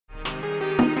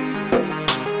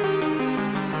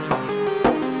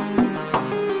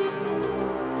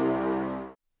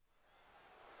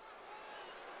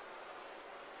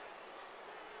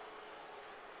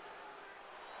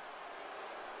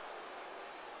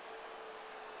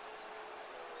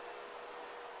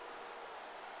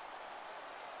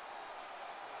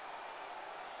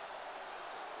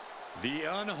The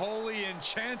unholy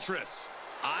enchantress,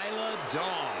 Isla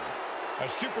Dawn. A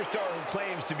superstar who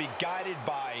claims to be guided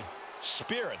by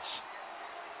spirits.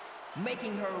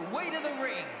 Making her way to the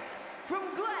ring,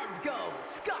 from Glasgow,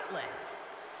 Scotland,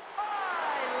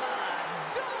 Isla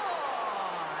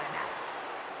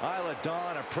Dawn! Isla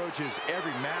Dawn approaches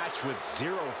every match with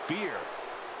zero fear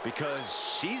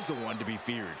because she's the one to be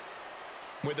feared.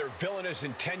 With her villainous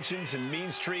intentions and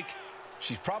mean streak,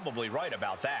 she's probably right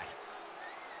about that.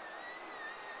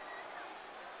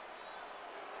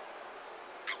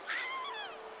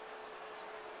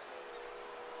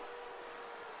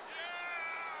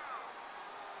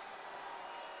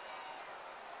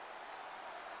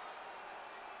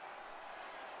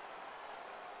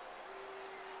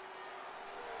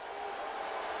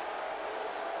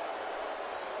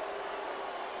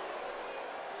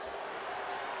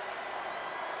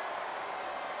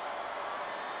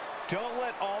 Don't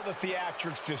let all the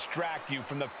theatrics distract you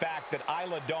from the fact that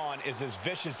Isla Dawn is as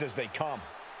vicious as they come.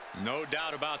 No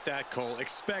doubt about that, Cole.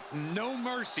 Expect no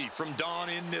mercy from Dawn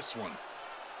in this one.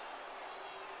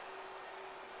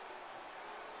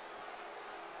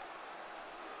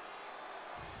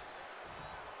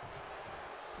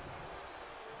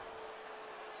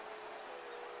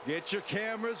 Get your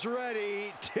cameras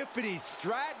ready. Tiffany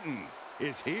Stratton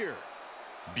is here.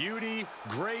 Beauty,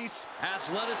 grace,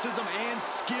 athleticism, and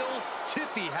skill.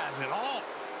 Tiffy has it all.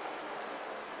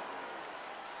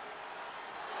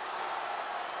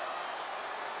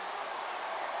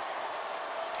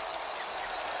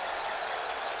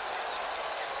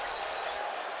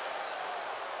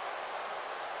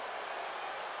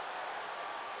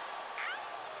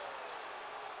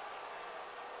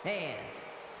 And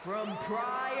from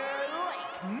Prior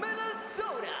Lake,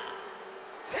 Minnesota,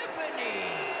 Tiffany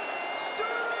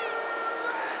Stratton!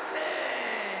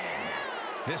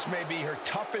 This may be her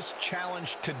toughest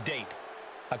challenge to date,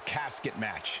 a casket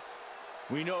match.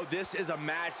 We know this is a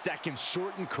match that can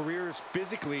shorten careers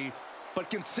physically, but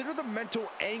consider the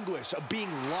mental anguish of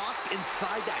being locked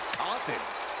inside that coffin.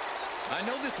 I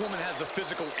know this woman has the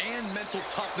physical and mental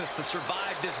toughness to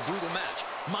survive this brutal match.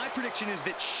 My prediction is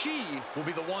that she will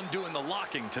be the one doing the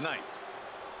locking tonight.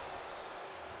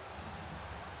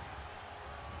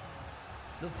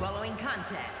 The following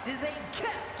contest is a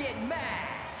casket match.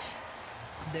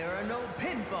 There are no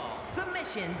pinfalls,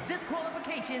 submissions,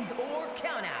 disqualifications, or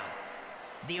countouts.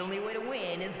 The only way to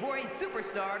win is for a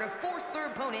superstar to force their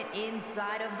opponent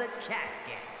inside of the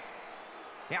casket.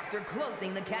 After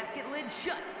closing the casket lid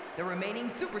shut, the remaining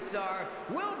superstar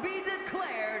will be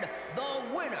declared the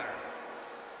winner.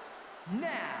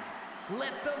 Now,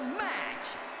 let the match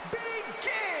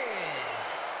begin!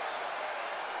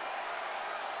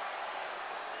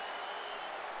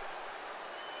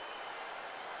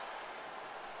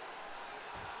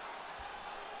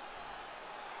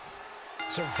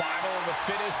 Survival of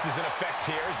the fittest is in effect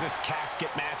here as this casket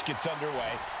match gets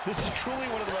underway. This is truly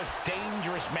one of the most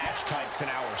dangerous match types in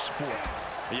our sport.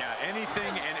 Yeah, anything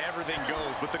and everything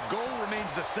goes, but the goal remains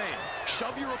the same.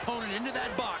 Shove your opponent into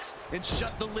that box and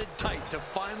shut the lid tight to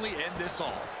finally end this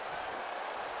all.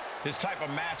 This type of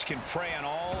match can prey on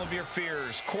all of your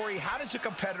fears. Corey, how does a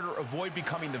competitor avoid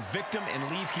becoming the victim and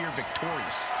leave here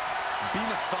victorious? Be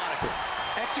methodical.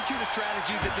 Execute a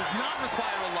strategy that does not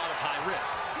require a lot of high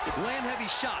risk. Land heavy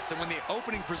shots, and when the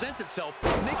opening presents itself,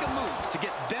 make a move to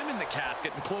get them in the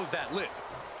casket and close that lid.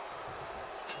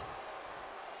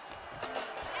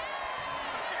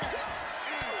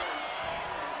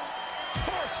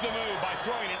 Force the move by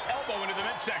throwing an elbow into the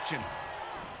midsection.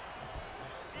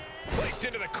 Placed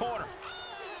into the corner.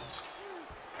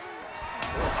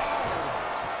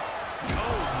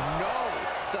 Oh, no.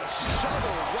 The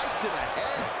shuttle right to the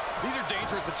head. These are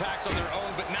dangerous attacks on their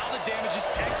own, but now the damage is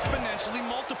exponentially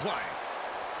multiplying.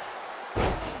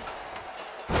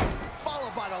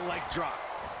 Followed by the leg drop.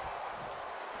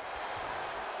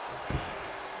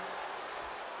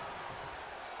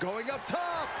 Going up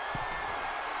top.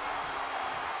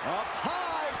 Up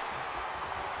high.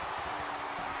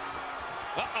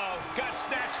 Uh-oh, got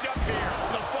snatched up here.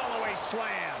 The follow-away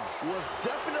slam. Was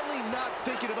definitely not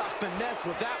thinking about finesse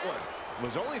with that one.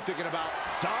 Was only thinking about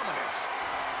dominance.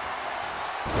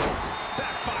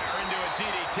 Backfire into a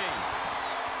DDT.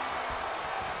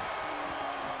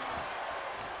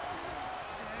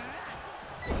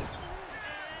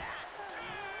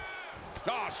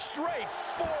 Oh, straight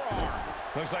forearm.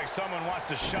 Looks like someone wants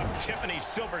to shove Tiffany's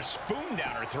silver spoon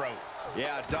down her throat.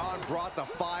 Yeah, Dawn brought the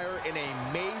fire in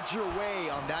a major way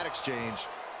on that exchange.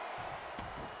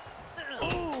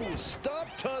 Ooh,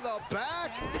 stomp to the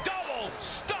back. Double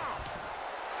stomp.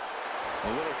 A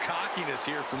little cockiness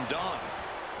here from Dawn.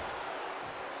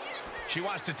 She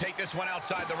wants to take this one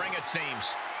outside the ring, it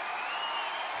seems.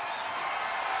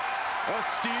 A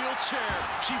steel chair.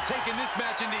 She's taking this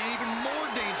match into even more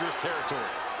dangerous territory.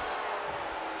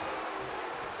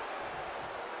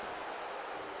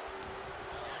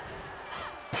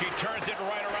 She turns it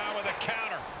right around with a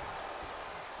counter.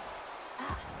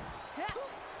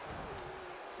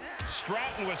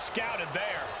 Stratton was scouted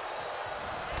there.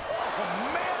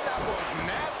 Oh, man, that was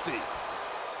nasty.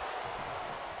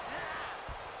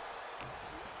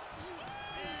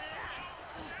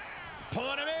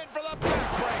 Pulling him in for the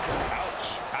backbreaker.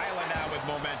 Ouch. Isla now with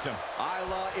momentum.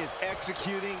 Isla is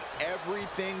executing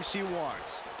everything she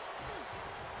wants.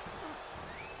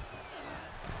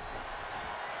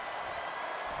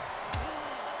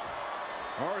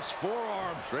 Horse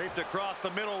forearm Draped across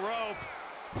the middle rope.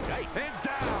 Yikes. And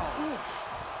down. Oof.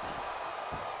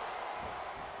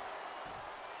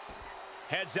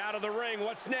 Heads out of the ring.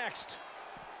 What's next?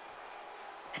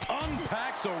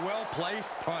 Unpacks a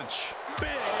well-placed punch. Big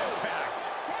impact.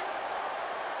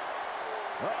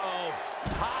 Uh-oh.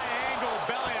 High angle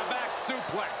belly-to-back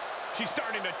suplex. She's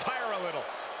starting to tire a little.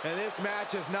 And this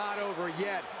match is not over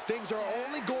yet. Things are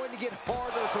only going to get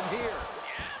harder from here.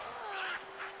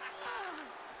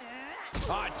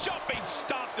 Jumping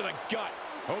stomp to the gut.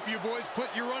 Hope you boys put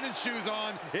your running shoes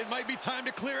on. It might be time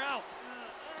to clear out.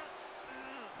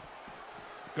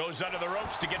 Goes under the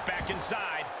ropes to get back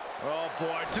inside. Oh,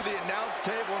 boy, to the announce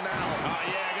table now. Oh,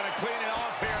 yeah, gonna clean it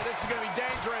off here. This is gonna be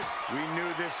dangerous. We knew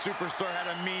this superstar had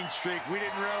a mean streak. We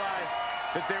didn't realize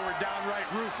that they were downright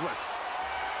ruthless.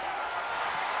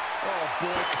 Oh,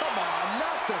 boy, come on,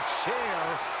 not the chair.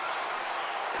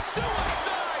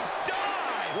 Suicide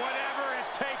dive! Whatever it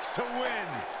takes to win.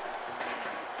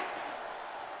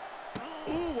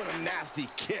 Ooh, what a nasty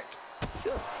kick.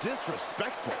 Just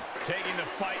disrespectful. Taking the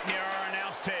fight near our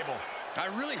announce table. I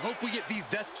really hope we get these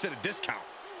desks at a discount.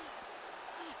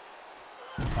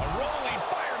 A rolling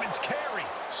fireman's carry.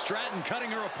 Stratton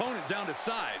cutting her opponent down to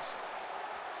size.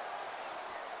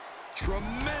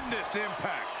 Tremendous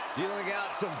impact. Dealing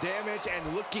out some damage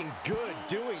and looking good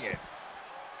doing it.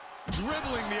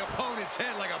 Dribbling the opponent's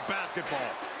head like a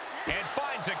basketball. And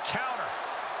finds a counter.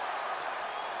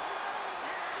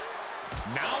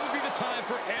 Now would be the time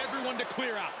for everyone to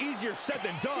clear out. Easier said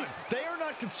than done. They are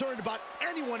not concerned about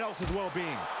anyone else's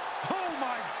well-being. Oh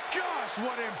my gosh,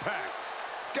 what impact.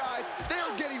 Guys, they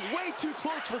are getting way too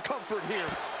close for comfort here.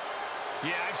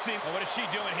 Yeah, I've seen. Oh, what is she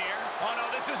doing here? Oh, no,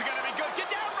 this isn't going to be good. Get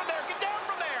down from there. Get down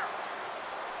from there.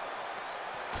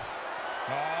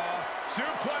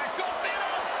 Suplex off the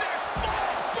announce deck.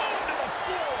 Boom to the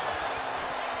floor.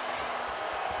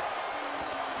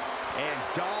 And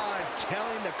Dawn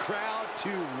telling the crowd to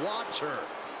watch her.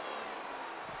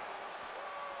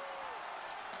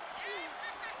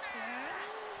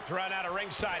 Thrown out of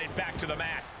ringside and back to the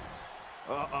mat.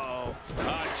 Uh-oh.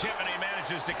 Tiffany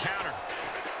manages to counter.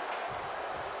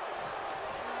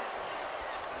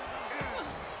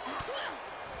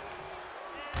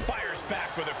 Fires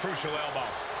back with a crucial elbow.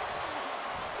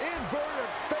 Inverted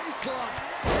face lock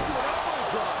into an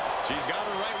elbow drop. She's got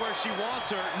her right where she wants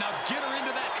her. Now get her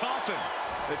into that coffin.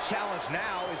 The challenge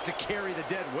now is to carry the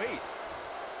dead weight.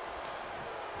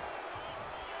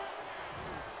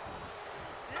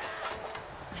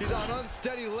 She's on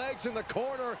unsteady legs in the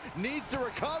corner, needs to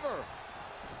recover.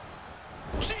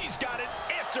 She's got an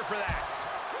answer for that.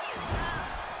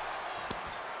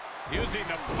 Using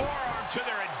the forearm to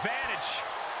their advantage.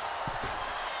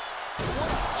 What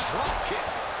a drop kick.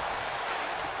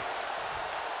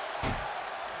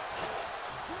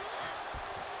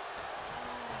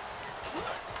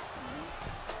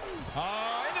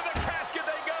 Into the casket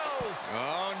they go.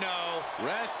 Oh no,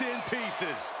 rest in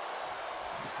pieces.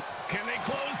 Can they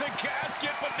close the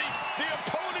casket? But the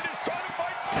opponent is trying to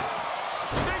fight.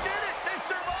 They did it. They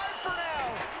survived for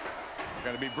now.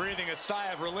 Gonna be breathing a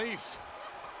sigh of relief.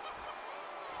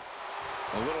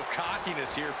 A little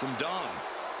cockiness here from Dawn.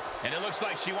 And it looks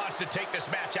like she wants to take this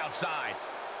match outside.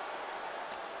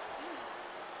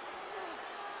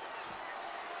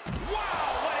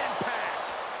 Wow, what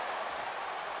impact!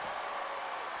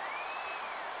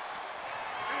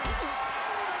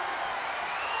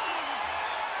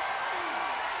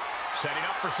 Setting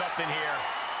up for something here.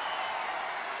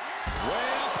 Way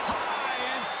up high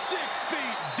and 6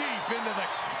 feet deep into the...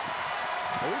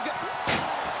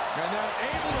 And they're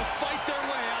able to fight their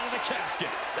way out of the casket.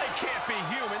 They can't be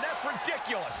human. That's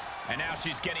ridiculous. And now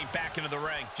she's getting back into the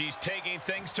ring. She's taking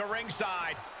things to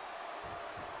ringside.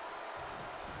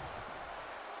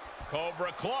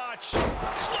 Cobra clutch.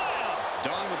 Slam!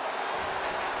 Dawn with...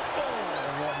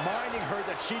 Oh, reminding her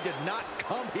that she did not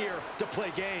come here to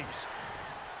play games.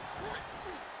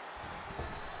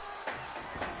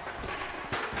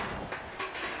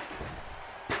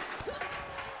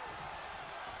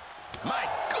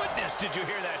 Did you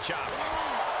hear that, Chop?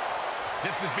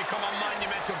 This has become a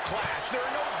monumental clash. There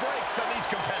are no breaks on these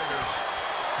competitors.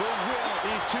 The will,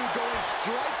 these two going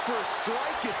strike for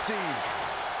strike, it seems.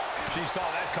 She saw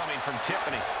that coming from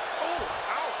Tiffany. Oh,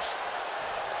 ouch.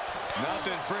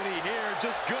 Nothing pretty here,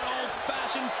 just good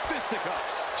old-fashioned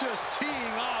fisticuffs. Just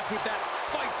teeing off with that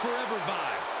fight forever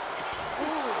vibe.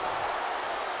 Ooh.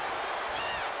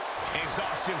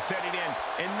 Exhaustion setting in,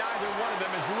 and neither one of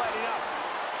them is letting up.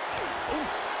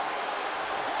 Oof.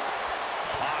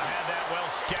 Had that well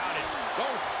scouted.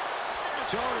 Oh,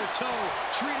 toe-to-toe,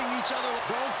 treating each other.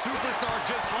 Both superstars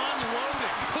just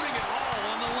unloading, putting it all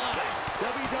on the line.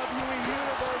 WWE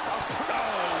Universe,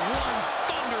 one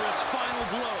thunderous final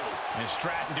blow. And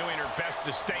Stratton doing her best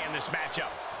to stay in this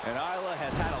matchup. and Isla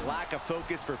has had a lack of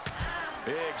focus for...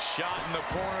 Big shot in the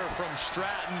corner from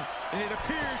Stratton, and it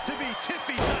appears to be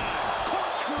Tiffy time.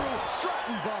 Corkscrew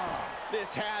Stratton bomb.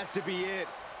 This has to be it.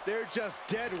 They're just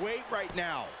dead weight right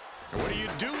now. What do you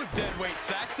do with dead weight,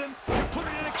 Saxton? You put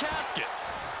it in a casket.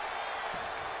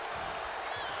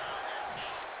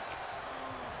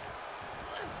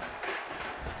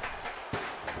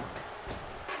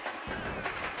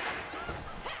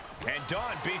 And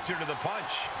Dawn beats her to the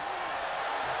punch.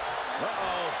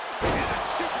 Uh-oh. And a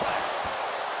suplex.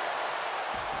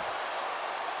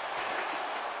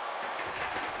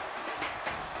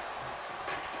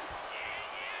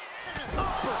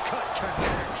 Uppercut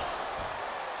connects.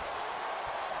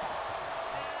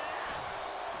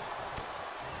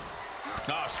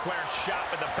 Oh, square shot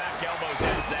with the back elbows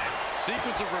ends that.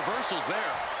 Sequence of reversals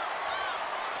there.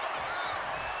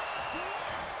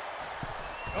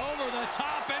 Over the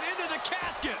top and into the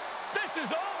casket. This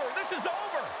is over. This is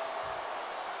over.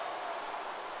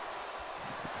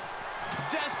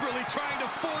 Desperately trying to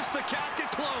force the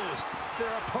casket closed.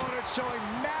 Their opponent showing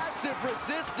massive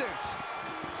resistance.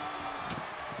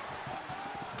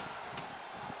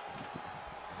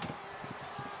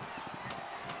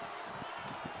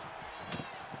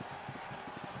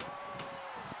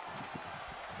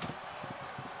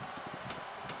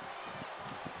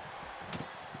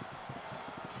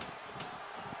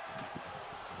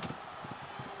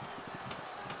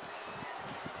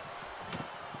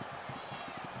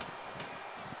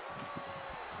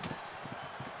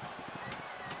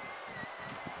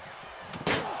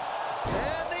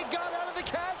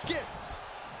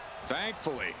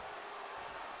 Thankfully.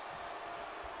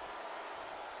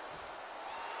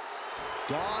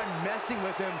 Dawn messing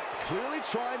with him, clearly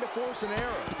trying to force an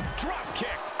error. Drop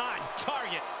kick on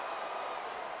target.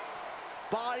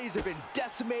 Bodies have been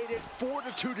decimated,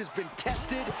 fortitude has been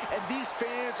tested, and these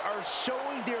fans are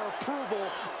showing their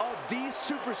approval of these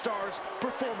superstars'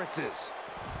 performances.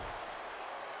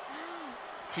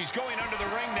 She's going under the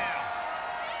ring now.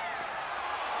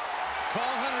 Call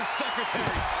Hunter's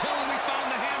secretary. Tell him we found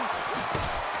the hammer.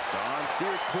 Dawn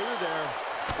steers clear there.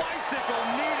 Bicycle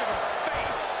knee to the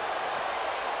face.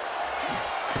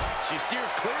 She steers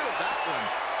clear of that one.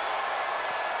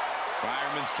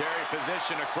 Fireman's carry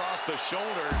position across the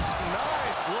shoulders.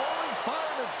 Nice rolling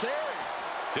fireman's carry.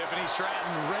 Tiffany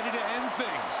Stratton ready to end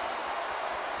things.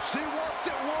 She wants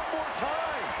it one more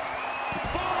time.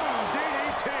 Boom!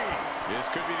 DDT. This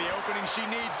could be the opening she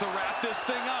needs to wrap this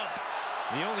thing up.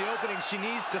 The only opening she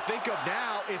needs to think of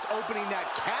now is opening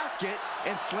that casket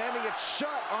and slamming it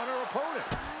shut on her opponent.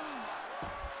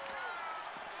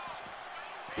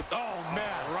 Oh,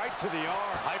 man, right to the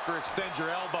arm. Hyperextend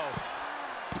your elbow.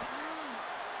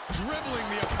 Dribbling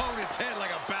the opponent's head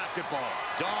like a basketball.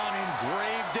 Dawn in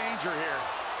grave danger here.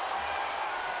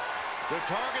 The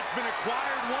target's been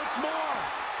acquired once more.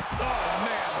 Oh,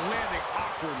 man, landing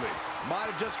awkwardly.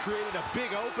 Might have just created a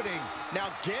big opening.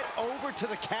 Now get over to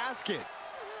the casket.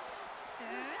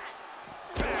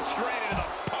 Straight into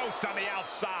the post on the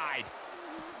outside.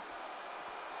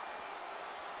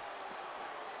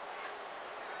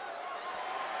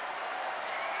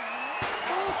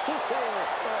 Oh, I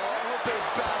hope they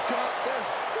back up.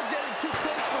 They're getting too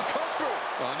close for comfort.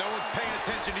 Well, no one's paying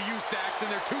attention to you, Saxton.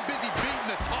 They're too busy beating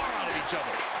the tar out of each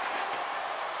other.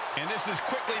 And this has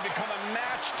quickly become a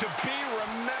match to be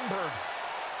remembered.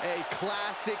 A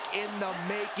classic in the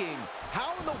making.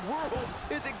 How in the world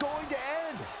is it going to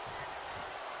end?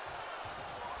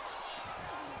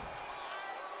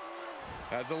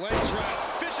 As the leg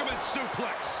trap, fisherman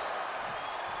suplex.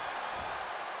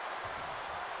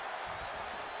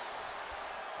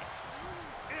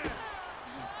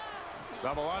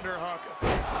 Double underhook.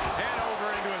 And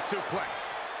over into a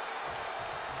suplex.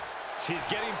 She's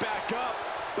getting back up,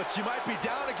 but she might be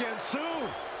down again soon.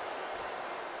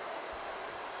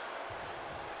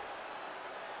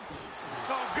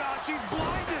 Oh, God, she's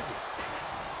blinded.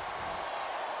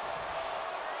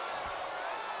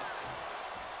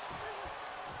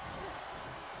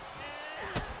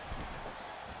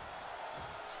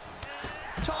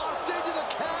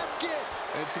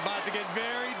 It's about to get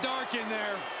very dark in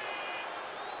there.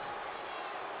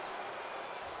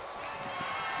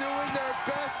 Doing their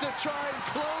best to try and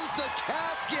close the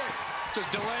casket. Just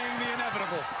delaying the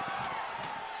inevitable.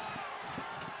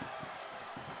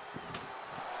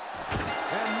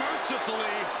 And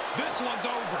mercifully, this one's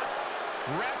over.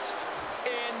 Rest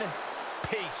in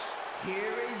peace.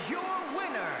 Here is your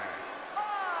winner,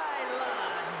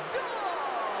 Isla.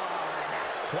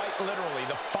 Quite literally,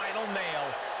 the final nail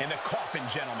in the coffin,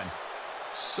 gentlemen.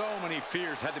 So many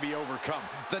fears had to be overcome.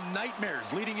 The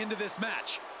nightmares leading into this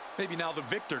match. Maybe now the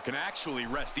victor can actually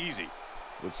rest easy.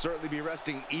 Would certainly be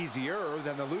resting easier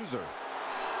than the loser.